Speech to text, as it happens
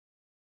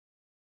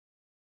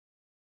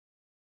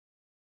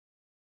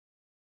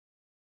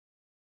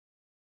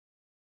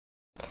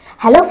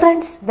Hello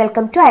friends,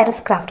 welcome to Iris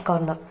Craft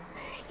Corner.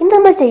 ഇന്ന്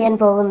നമ്മൾ ചെയ്യാൻ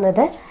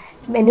പോകുന്നത്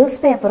ന്യൂസ്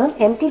പേപ്പറും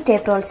എംടി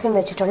ടേപ്പ് റോൾസും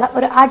വെച്ചിട്ടുള്ള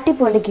ഒരു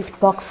അടിപൊളി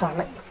ഗിഫ്റ്റ് ബോക്സ്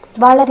ആണ്.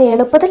 വളരെ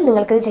എളുപ്പത്തിൽ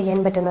നിങ്ങൾക്ക് ഇത് ചെയ്യാൻ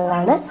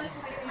പറ്റുന്നതാണ്.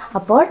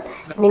 അപ്പോൾ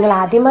നിങ്ങൾ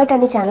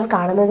ആദ്യമായിട്ടാണ് ഈ ചാനൽ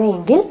കാണുന്നത്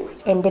എങ്കിൽ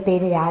എൻ്റെ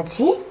പേര്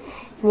രാജി.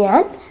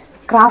 ഞാൻ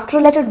ക്രാഫ്റ്റ്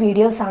റിലേറ്റഡ്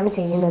വീഡിയോസ് ആണ്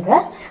ചെയ്യുന്നത്.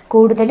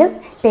 കൂടുതലും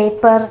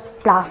പേപ്പർ,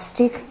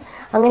 പ്ലാസ്റ്റിക്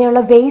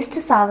അങ്ങനെയുള്ള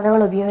വേസ്റ്റ്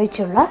സാധനങ്ങൾ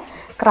ഉപയോഗിച്ചുള്ള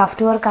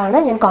ക്രാഫ്റ്റ് വർക്കാണ്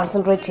ഞാൻ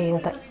കോൺസെൻട്രേറ്റ്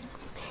ചെയ്യുന്നത്.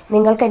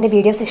 നിങ്ങൾക്ക് എൻ്റെ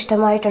വീഡിയോസ്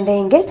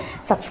ഇഷ്ടമായിട്ടുണ്ടെങ്കിൽ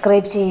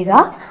സബ്സ്ക്രൈബ് ചെയ്യുക.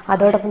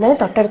 അതോടൊപ്പം തന്നെ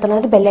തൊട്ടടുത്തുള്ള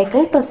ഒരു ബെൽ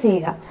ഐക്കണിൽ പ്രസ്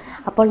ചെയ്യുക.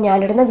 അപ്പോൾ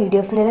ഞാനിടുന്ന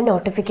വീഡിയോസിൻ്റെ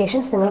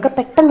നോട്ടിഫിക്കേഷൻസ് നിങ്ങൾക്ക്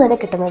പെട്ടെന്ന് തന്നെ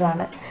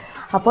കിട്ടുന്നതാണ്.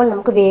 അപ്പോൾ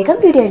നമുക്ക് വേഗം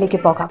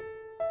വീഡിയോയിലേക്ക് പോകാം.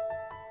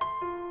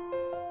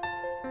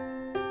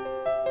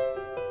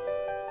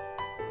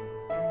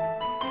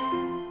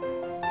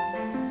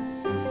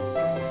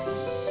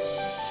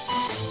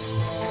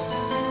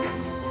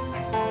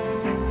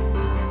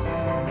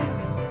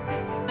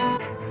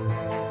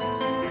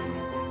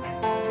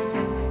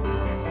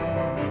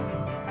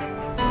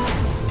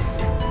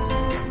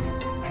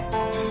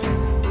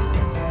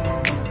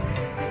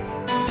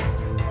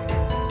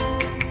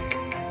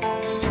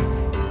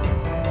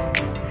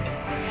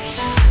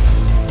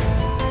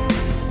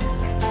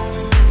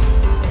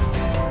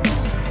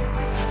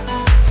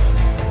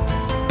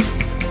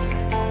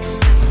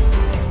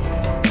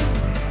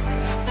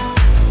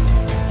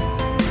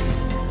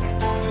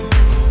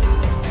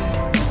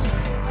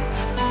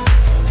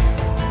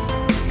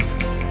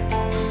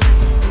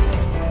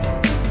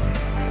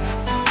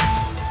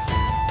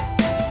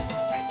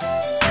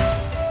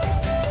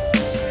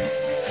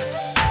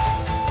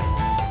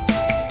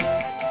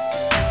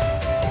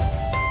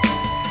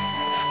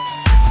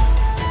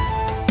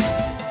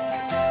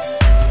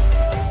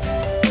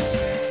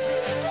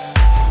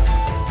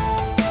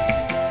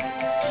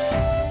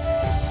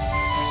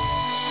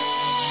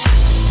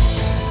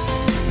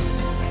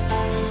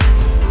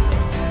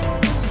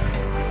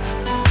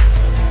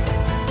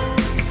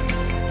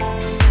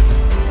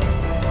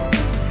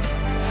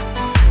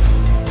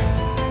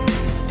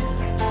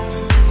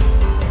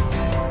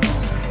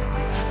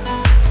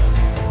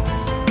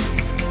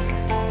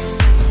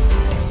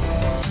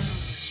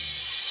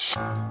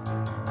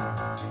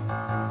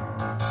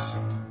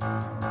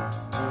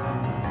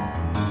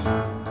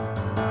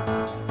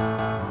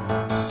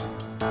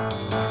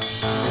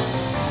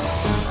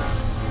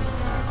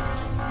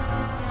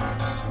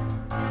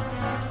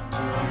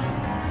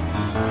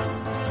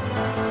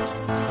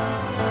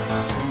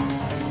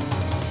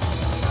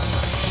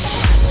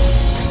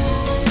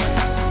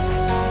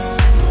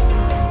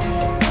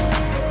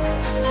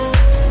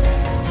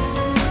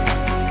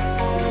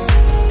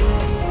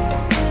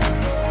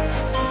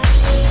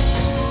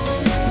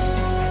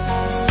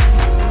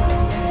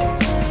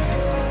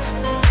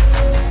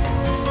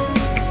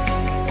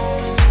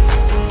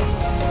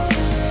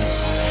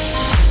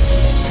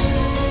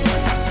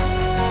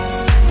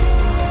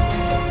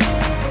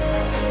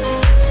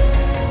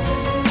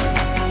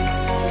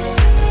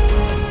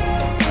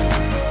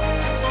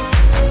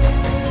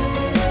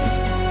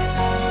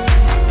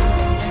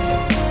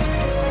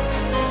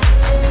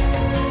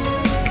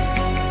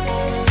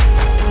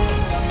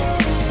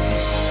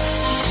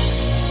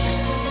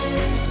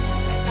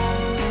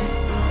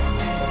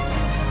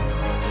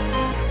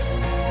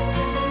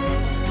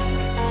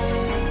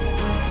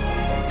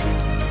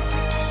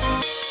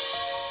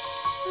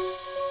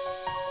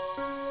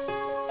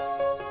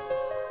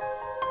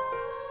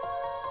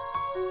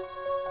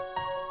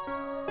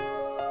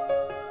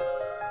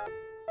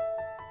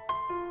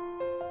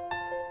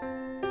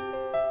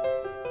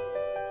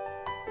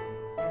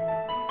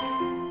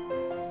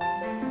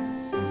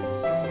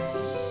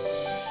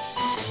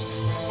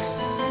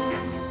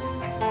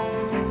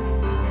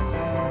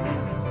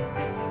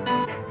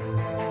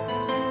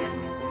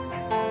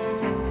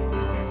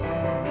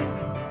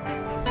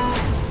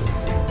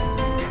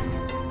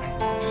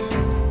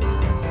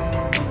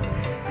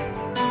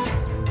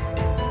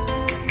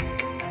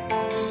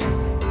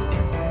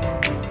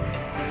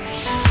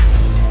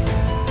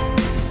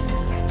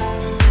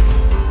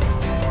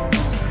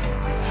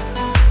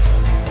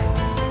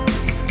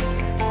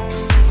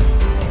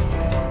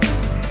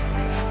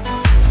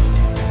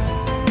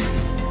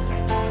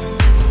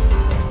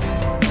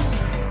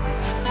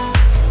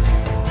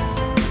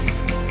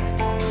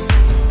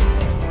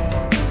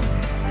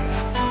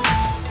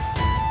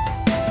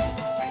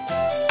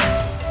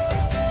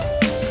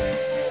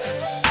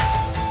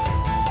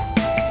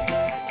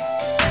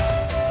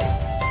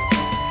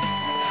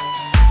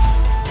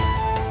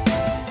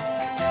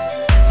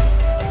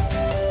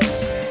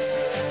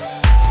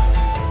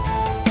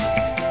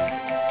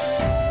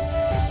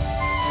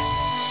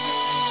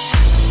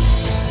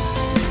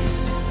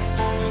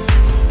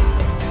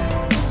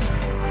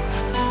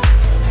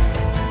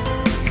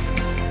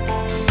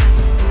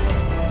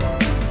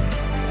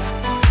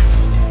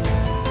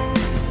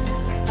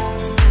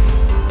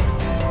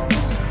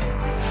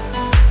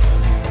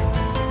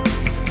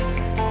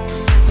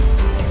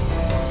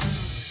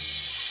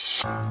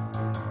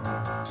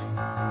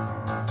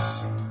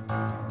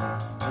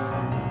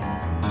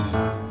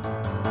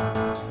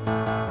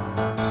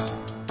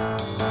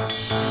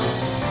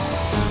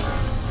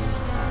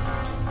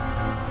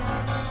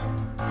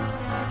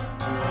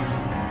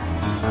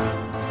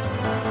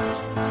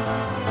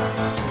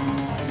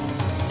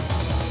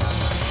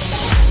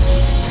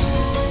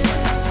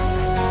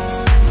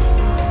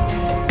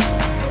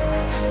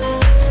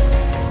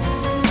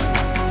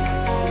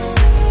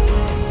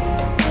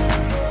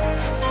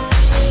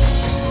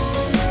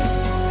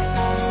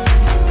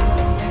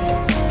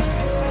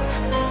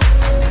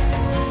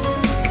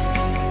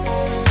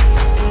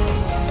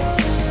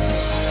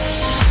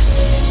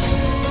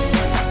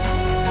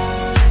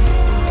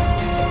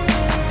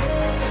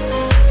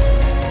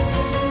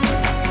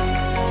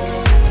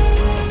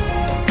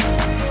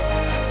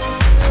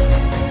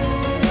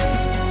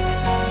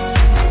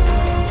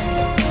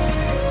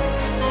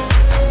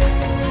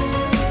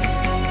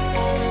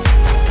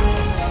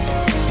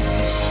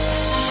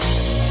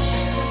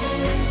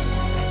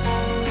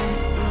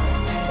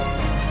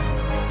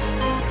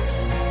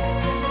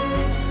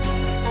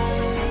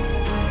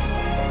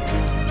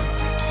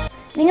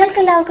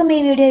 നിങ്ങൾക്കെല്ലാവർക്കും ഈ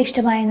വീഡിയോ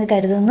ഇഷ്ടമായെന്ന്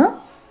കരുതുന്നു.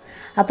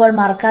 അപ്പോൾ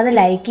മറക്കാതെ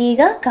ലൈക്ക്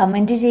ചെയ്യുക,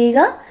 കമൻറ്റ് ചെയ്യുക,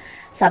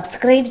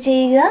 സബ്സ്ക്രൈബ്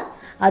ചെയ്യുക.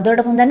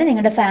 അതോടൊപ്പം തന്നെ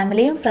നിങ്ങളുടെ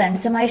ഫാമിലിയും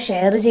ഫ്രണ്ട്സുമായി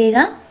ഷെയർ ചെയ്യുക.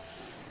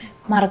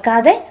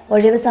 മറക്കാതെ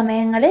ഒഴിവ്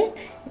സമയങ്ങളിൽ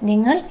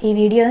നിങ്ങൾ ഈ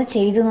വീഡിയോ ഒന്ന്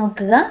ചെയ്തു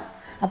നോക്കുക.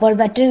 അപ്പോൾ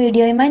മറ്റൊരു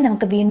വീഡിയോയുമായി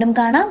നമുക്ക് വീണ്ടും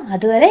കാണാം.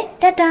 അതുവരെ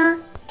ടാറ്റാ.